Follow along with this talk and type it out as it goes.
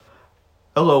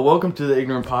Hello, welcome to the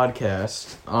Ignorant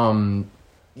Podcast.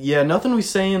 Yeah, nothing we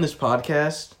say in this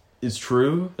podcast is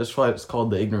true. That's why it's called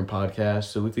the Ignorant Podcast.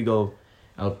 So if we go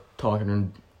out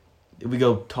talking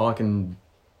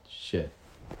shit,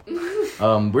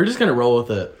 we're just gonna roll with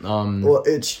it. Well,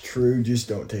 it's true. Just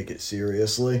don't take it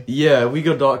seriously. Yeah, we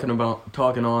go talking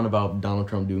on about Donald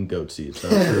Trump doing goatsy. It's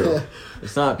not true.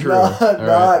 It's not true.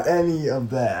 Not any of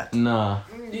that. Nah.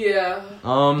 Yeah.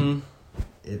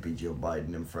 It'd be Joe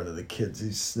Biden in front of the kids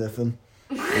he's sniffing.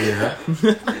 Yeah.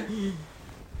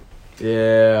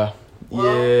 Yeah.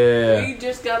 Well, we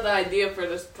just got the idea for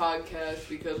this podcast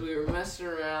because we were messing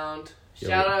around.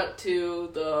 Shout out to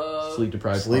the Sleep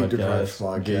Deprived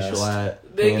Podcast. Gay Shalat,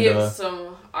 They Panda. give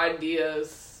some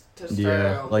ideas to start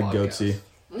our own like podcast. goatsy.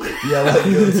 Yeah, like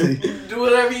goatsy. Do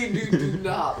whatever you do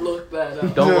not look that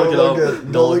up. Don't look it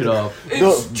up. Don't look it up.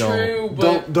 It's Don't- true,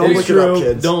 but don't It's look it up, true.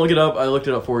 kids. Don't look it up. I looked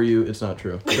it up for you. It's not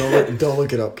true. Don't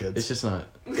look it up, kids. It's just not.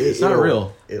 It's not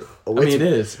real. It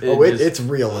is. It's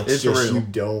real. It's just real. you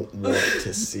don't want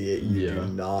to see it. You Yeah. do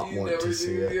not you want never to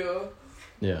see do, it.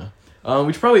 yeah. Yeah.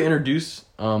 We should probably introduce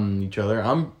each other.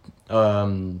 I'm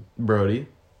Brody.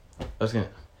 I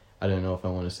didn't know if I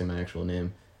want to say my actual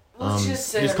name. Let's just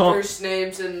say just our first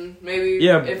names and maybe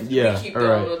if we keep all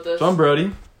going right. with this. So I'm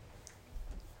Brody.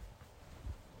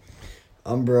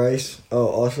 I'm Bryce. Oh,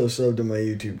 also sub to my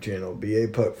YouTube channel,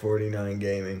 BAPuck49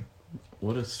 Gaming.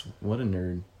 What a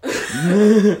nerd.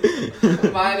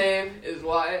 My name is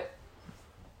Wyatt.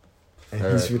 And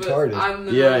All he's right. But retarded. I'm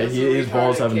the Yeah, most his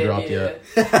balls retarded haven't kid dropped here.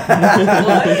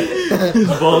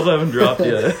 His balls haven't dropped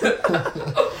yet.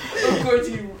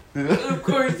 Of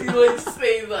course you like to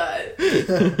say that.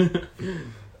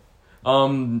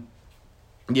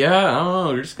 Yeah, I don't know.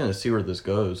 We're just gonna see where this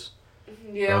goes.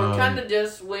 Yeah, we're kind of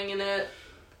just winging it.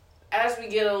 As we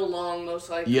get along, most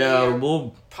likely, Yeah, our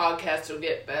podcasts will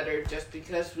get better just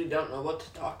because we don't know what to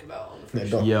talk about on the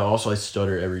first. Don't- Yeah. Also, I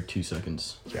stutter every 2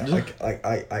 seconds. Yeah, I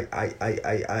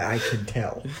can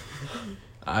tell.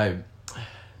 I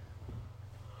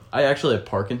actually have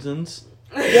Parkinson's.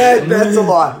 Yeah, that's a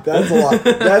lot.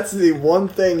 That's the one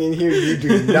thing in here you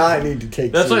do not need to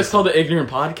take That's why it's seriously. called the Ignorant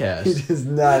He Podcast. does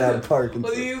not have Parkinson's.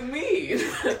 What do you mean?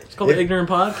 It's called the Ignorant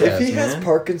Podcast. If he has man.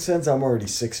 Parkinson's, I'm already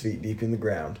 6 feet deep in the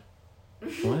ground.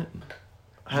 What?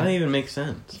 How that even make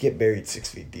sense? You get buried 6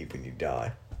 feet deep when you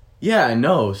die. Yeah, I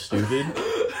know, stupid.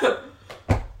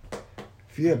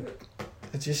 If you have,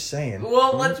 I'm just saying,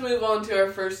 Well, let's move on to our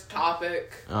first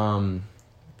topic.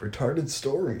 retarded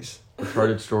stories.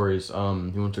 Retarded stories. Who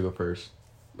wants to go first?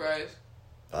 Bryce,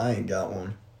 I ain't got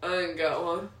one. I ain't got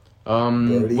one.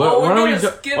 Brody. Well, why we're don't gonna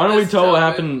we skip why don't we this tell what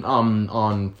topic. happened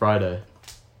on Friday?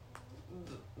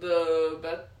 The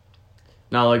bet.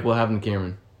 Not like what happened to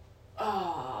Cameron.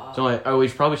 Ah. So we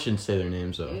probably shouldn't say their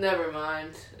names though. Never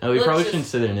mind. We Let's probably just- shouldn't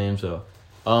say their names though.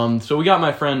 So we got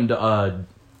my friend.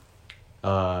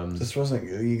 This wasn't.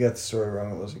 You got the story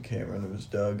wrong. It wasn't Cameron. It was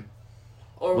Doug.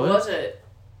 Or What? was it?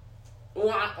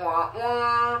 Wah, wah,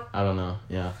 wah. I don't know.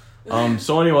 Yeah.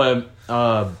 So anyway.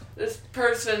 This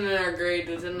person in our grade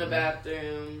was in the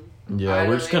bathroom. Yeah. I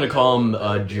We're don't just gonna even call him know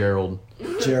what that Gerald.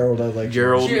 Gerald, I like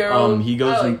Gerald. Gerald. He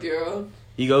goes I in. like Gerald.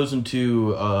 He goes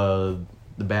into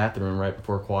the bathroom right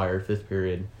before choir, 5th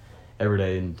period, every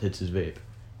day and hits his vape.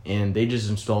 And they just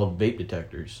installed vape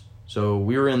detectors. So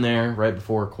we were in there right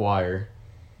before choir,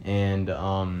 and it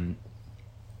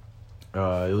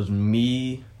was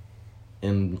me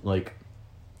and like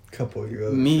Couple of your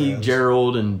other me, friends.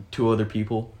 Gerald, and 2 other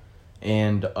people,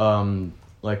 and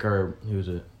like our who was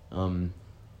it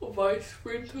Vice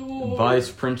principal. vice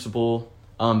principal.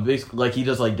 Basically, like he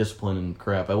does like discipline and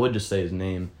crap. I would just say his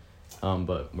name,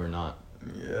 but we're not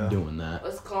Yeah. doing that.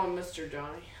 Let's call him Mr.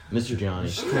 Johnny. Mr. Johnny.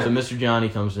 So Mr. Johnny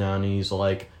comes down and he's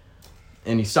like,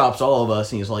 and he stops all of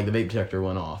us and he's like, the vape detector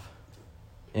went off.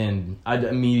 And I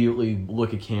immediately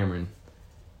look at Cameron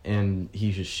and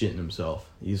he's just shitting himself.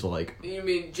 He's like, You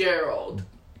mean Gerald?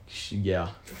 yeah.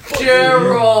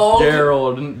 Gerald.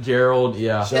 Gerald,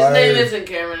 yeah. His name isn't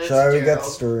Cameron, it's Sorry, we Gerald. got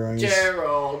the story wrong.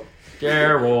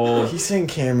 Gerald. He's saying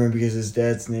Cameron because his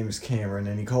dad's name is Cameron,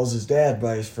 and he calls his dad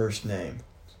by his first name.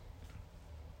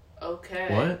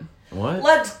 Okay. What?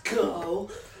 Let's go.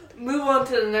 Move on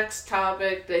to the next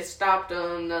topic. They stopped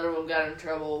him. None of them got in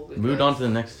trouble. Moved on to the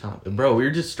next topic. Bro, we were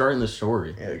just starting the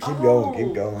story. Yeah, keep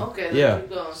going. Okay, then Yeah. keep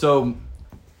going. So,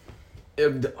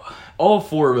 all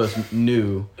 4 of us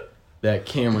knew that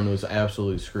Cameron was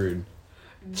absolutely screwed.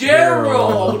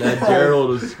 Gerald. That Gerald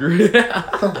was screwed.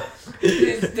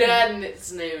 His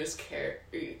dad's name is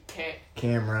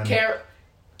Cameron.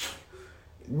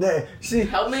 See,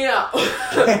 Help me out.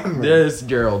 Cameron. This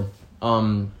Gerald.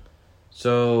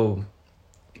 So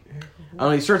I don't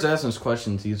know, he starts asking us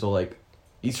questions. He's all like,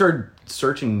 he started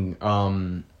searching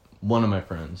one of my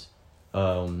friends,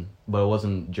 but it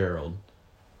wasn't Gerald.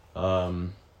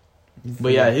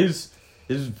 But yeah, his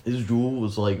jewel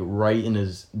was like right in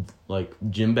his like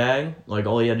gym bag. Like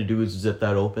all he had to do was zip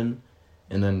that open,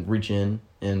 and then reach in,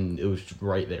 and it was just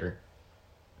right there.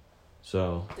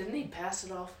 So didn't he pass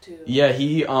it off to? Yeah,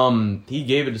 he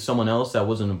gave it to someone else that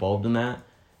wasn't involved in that.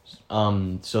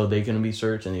 So they couldn't be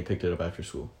searched, and they picked it up after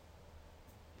school.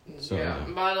 So, yeah.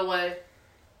 By the way,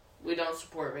 we don't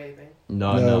support vaping.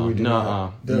 No, we do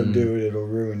not. Don't do it; it'll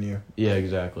ruin you. Yeah,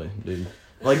 exactly, dude.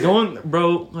 Like going,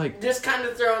 bro. Like just kind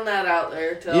of throwing that out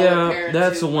there. To yeah, all parents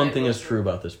that's the who one might thing that's listen. true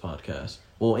about this podcast.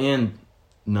 Well, and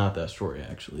not that story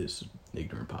actually. It's an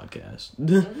ignorant podcast.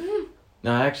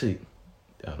 No, actually,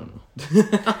 I don't know.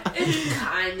 It's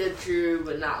kind of true,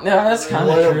 but not. No, that's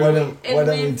really. kinda true. Why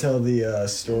don't we tell the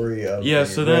story of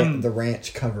the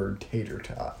ranch covered tater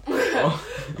tot?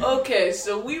 Okay,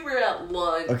 so we were at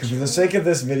lunch. Okay, for the sake of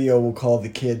this video, we'll call the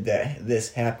kid that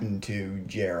this happened to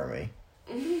Jeremy.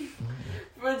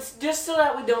 But it's just so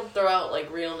that we don't throw out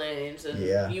like real names and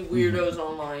you weirdos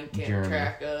online can't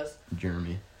track us.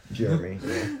 Jeremy. Yeah.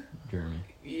 Jeremy.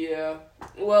 Yeah.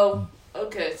 Well,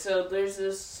 okay, so there's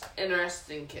this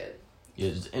interesting kid. Yeah,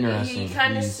 it's interesting. He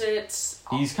kind of sits.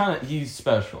 He's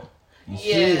special.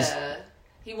 He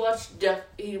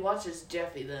watches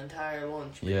Jeffy the entire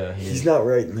lunch. Yeah, he's not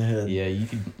right in the head. Yeah,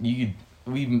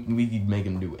 we could make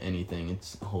him do anything.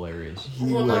 It's hilarious.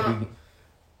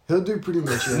 He'll do pretty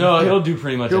much anything. No, he'll do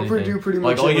pretty much anything. He'll do pretty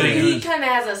much anything. He kind of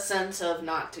has a sense of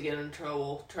not to get in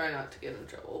trouble. Try not to get in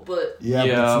trouble. But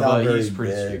but he's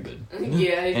pretty stupid.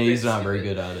 Yeah, and he's not very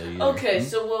good at it either. Okay,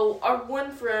 so our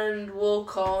one friend, we'll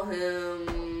call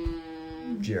him...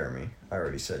 Jeremy. I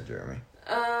already said Jeremy.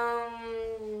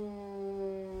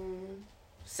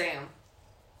 Sam.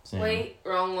 Wait,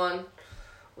 wrong one.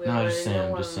 Just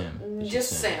Sam.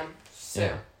 Just Sam.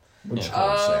 Yeah. We'll just call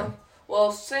him Sam.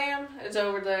 Well, Sam is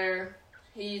over there.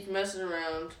 He's messing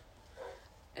around.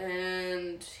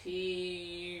 And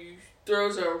he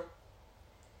throws a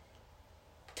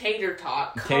tater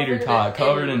tot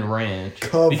covered in ranch.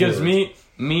 Because me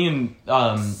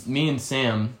and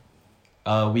Sam,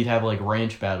 we'd have like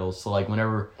ranch battles. So like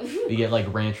whenever we get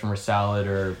like ranch from our salad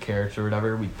or carrots or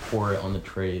whatever, we pour it on the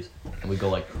trays and we go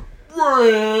like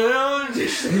ranch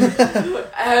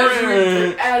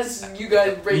as you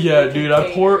guys break. Yeah, dude,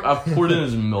 I poured in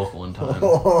his milk one time.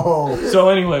 So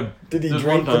anyway, did he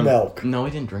drink the milk? No,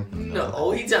 he didn't drink the milk.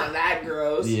 No, he's not that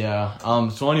gross. Yeah.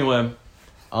 So anyway,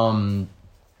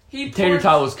 tater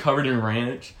tot was covered in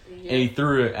ranch, and he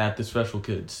threw it at the special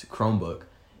kid's Chromebook,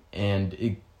 and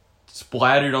it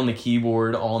splattered on the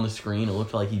keyboard, all on the screen. It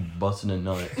looked like he busted a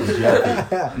nut.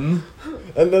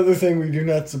 Another thing, we do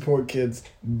not support kids.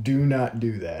 Do not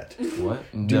do that. What?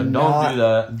 Don't do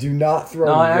that. Do not throw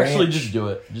ranch. No, actually, just do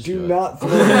it. Do not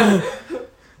throw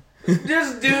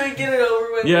Just do it, get it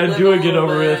over with. Yeah, do it, get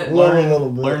over with.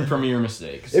 Learn from your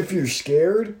mistakes. If you're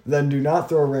scared, then do not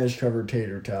throw a ranch-covered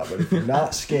tater tot. But if you're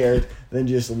not scared, then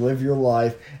just live your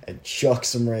life and chuck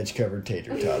some ranch-covered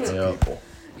tater tots at people.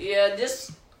 Yeah,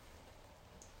 just...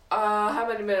 how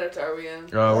many minutes are we in?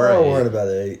 We're at about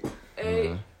 8.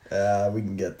 8? We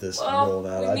can get this rolled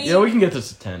out. We can get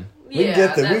this at 10. We can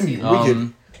get this. We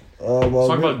can. Let's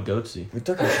talk about Goatsy. We're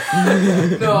talking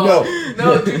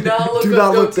No, do not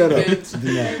look that up. Kids.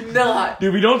 Do not.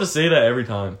 Dude, we don't have to say that every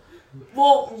time.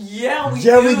 Well, we do.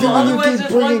 Otherwise,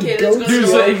 there's one kid. Dude,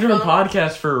 it's an ignorant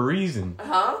podcast for a reason.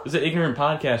 Huh? It's an ignorant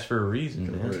podcast for a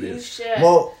reason, man.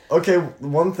 Well, okay,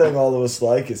 one thing all of us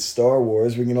like is Star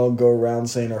Wars. We can all go around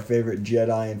saying our favorite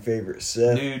Jedi and favorite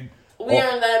Sith. Dude. We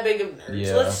aren't that big of nerds.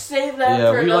 Yeah. Let's save that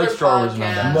for another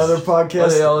podcast. Another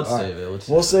podcast? Yeah, let's save it.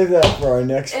 We'll save that for our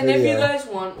next video. And if you guys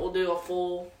want, we'll do a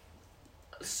full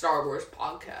Star Wars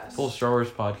podcast. Full Star Wars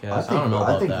podcast. I don't know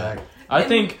about that. I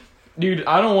think, dude,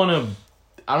 I don't want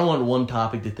one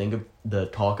topic to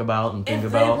talk about and think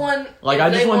about. I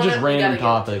just want just random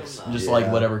topics,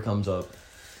 like whatever comes up.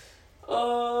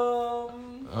 What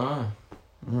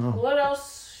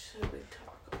else should we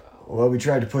talk about? Well, we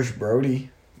tried to push Brody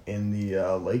in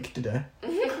the lake today.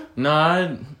 No,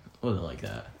 I wasn't like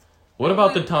that. What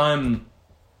about the time?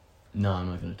 No,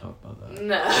 I'm not going to talk about that.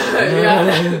 No,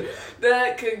 yeah,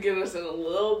 that could get us in a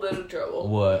little bit of trouble.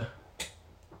 What?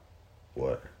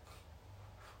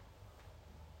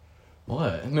 No,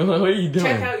 what are you doing?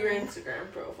 Check out your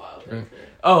Instagram profile picture.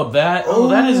 That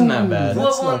isn't that bad.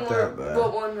 That's not that bad.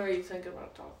 What one were you thinking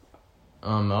about talking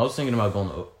about? I was thinking about going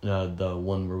to the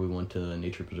one where we went to the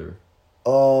nature preserve.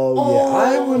 Oh,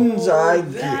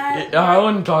 yeah. I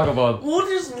wouldn't talk about. We'll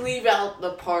just leave out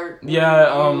the part.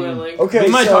 Yeah, we were like, Okay, We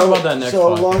might so, talk about that next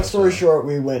So, podcast, long story so. short,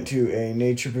 we went to a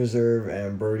nature preserve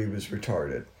and Birdie was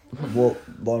retarded. Well,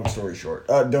 long story short.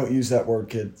 Don't use that word,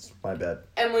 kids. My bad.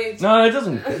 And we. No, it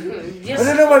doesn't. I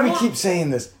don't know why we keep saying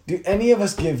this. Do any of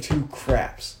us give two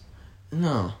craps?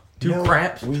 No. Two No,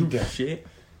 craps. we Two don't. shit.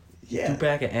 Yeah. Two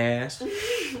pack of ass.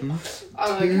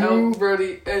 I like how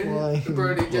Brody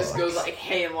flying just goes bucks. like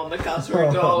ham on the customer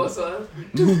all of a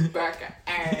sudden. Back of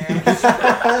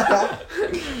ass.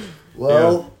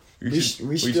 Well, We we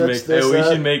should stretch make. this we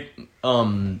out. should make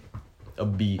a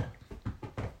beat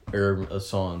or a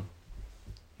song.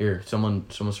 Here, someone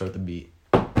start the beat.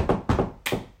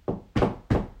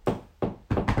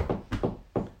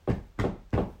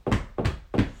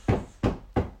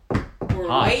 We're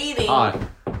waiting.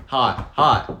 Hot.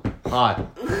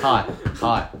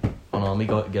 Hold on, let me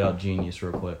go get out Genius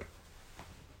real quick.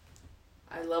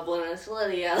 I love when it's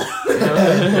Lydia.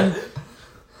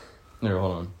 Here,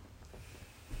 hold on.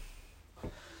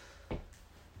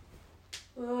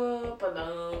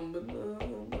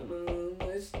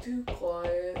 It's too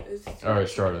quiet. It's too All right,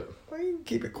 start it. Why you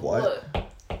keep it quiet?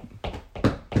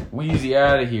 Look. Wheezy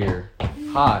out of here.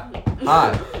 Hot.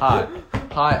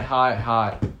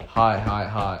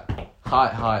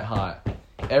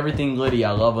 Everything Liddy,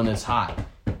 I love when it's hot.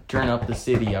 Turn up the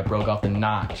city, I broke off the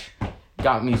notch.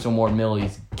 Got me some more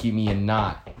millies, keep me a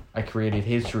knot. I created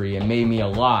history and made me a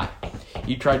lot.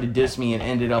 You tried to diss me and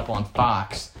ended up on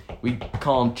Fox. We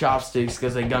call them chopsticks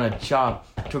cause they gonna chop.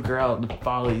 Took her out to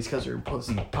Follies cause her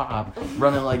pussy pop.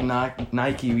 Running like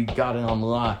Nike, we got it on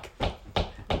lock.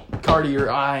 Cartier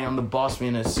eye, I'm the boss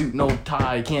man in a suit, no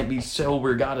tie. Can't be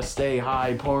sober, gotta stay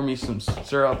high. Pour me some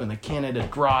syrup in the Canada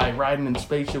Dry. Riding in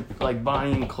spaceship like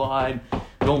Bonnie and Clyde.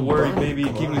 Don't worry, Bonnie baby,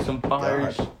 and give me Clyde. some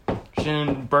fires.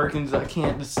 Shannon Birkins, I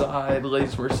can't decide.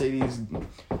 Lace Mercedes,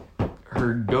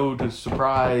 her go to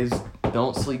surprise.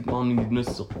 Don't sleep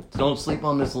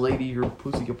on this lady, her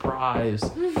pussy a prize.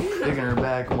 Digging her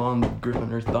back while I'm gripping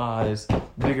her thighs.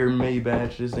 Bigger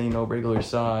Maybach, this ain't no regular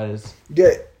size.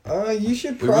 Yeah. You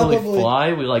should We probably. really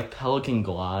fly. We like Pelican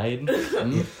Glide.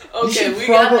 Mm. Okay, should we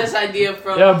got probably- this idea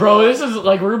from. Yeah, bro. This is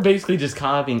like we're basically just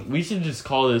copying. We should just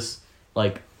call this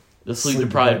like the Sleep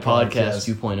Deprived Podcast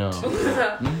 2.0.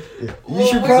 Yeah. Well,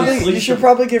 You should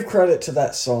probably give credit to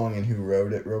that song and who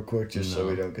wrote it real quick, just so No.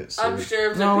 we don't get sued. I'm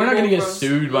sure. If No, the we're not gonna people get from-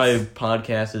 sued by a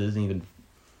podcast that isn't even.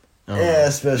 Yeah,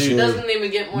 especially. It doesn't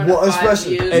even get more Well, than 5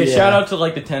 especially- views. Hey, Yeah. shout out to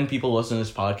like the 10 people listening to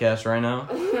this podcast right now.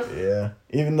 Yeah.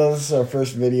 Even though this is our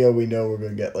first video, we know we're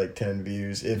gonna get like 10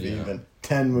 views, if Yeah. even.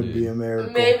 10 would be a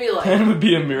miracle. Maybe like 10 would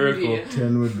be a miracle. Yeah.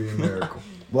 10 would be a miracle.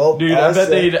 Well, Dude, I bet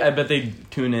said- they'd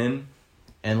tune in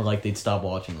and like they'd stop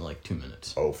watching in like 2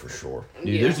 minutes. Oh, for sure.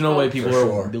 Dude, Yeah, there's no way for people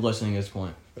sure. are listening at this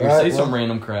point. Or Alright, say some well,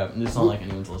 random crap. It's not like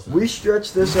anyone's listening. We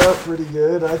stretched this out pretty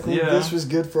good. I think Yeah. this was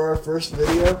good for our first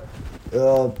video.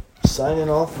 Signing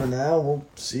off for now. We'll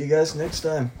see you guys next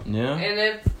time. Yeah. And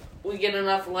if we get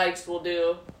enough likes, we'll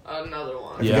do another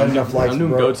one. If you Yeah, got enough likes, I'm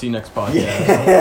doing bro. Goatsy next podcast. Yeah.